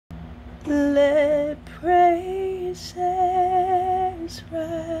Let praises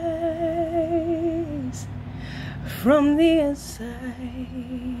rise from the inside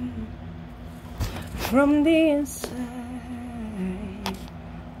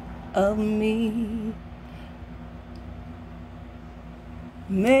of me.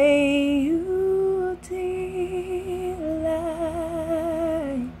 May you delight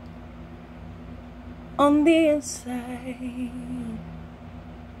on the inside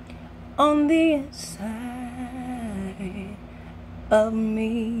of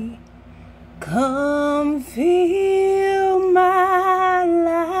me. Come fill my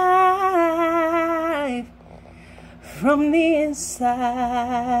life from the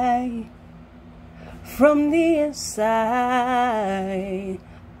inside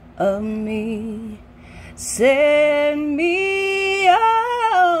of me. Set me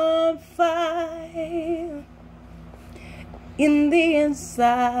on fire in the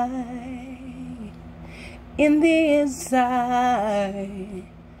inside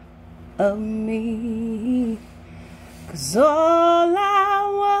of me. 'Cause all I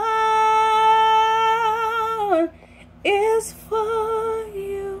want is for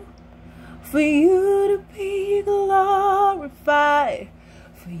you to be glorified,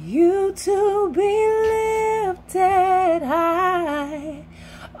 for you to be lifted high.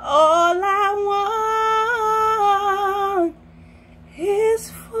 All I want is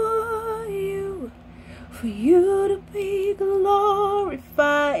for you to be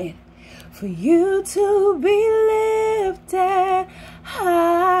glorified, for you to be lifted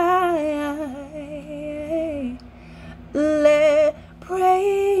high. Let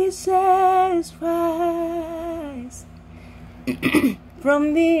praises rise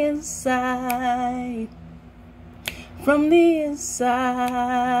from the inside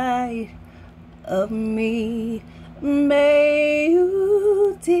of me. May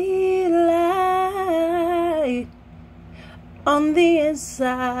you delight on the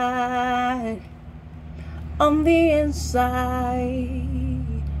inside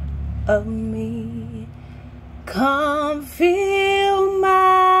of me. Come fill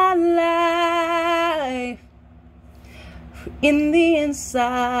my life in the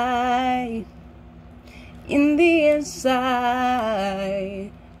inside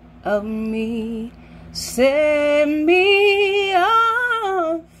of me. Set me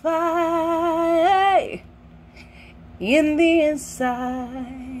on fire in the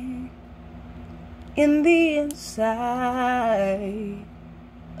inside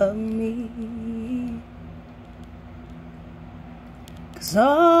of me. 'Cause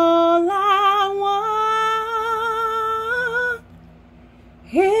all I want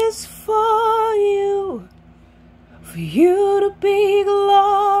is for you to be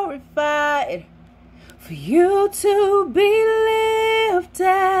glorified, for you to be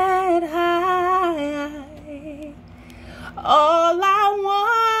lifted high. All I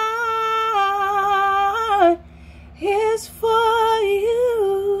want is for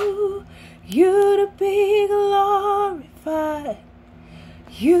you to be glorified,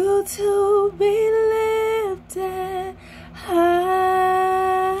 you to be lifted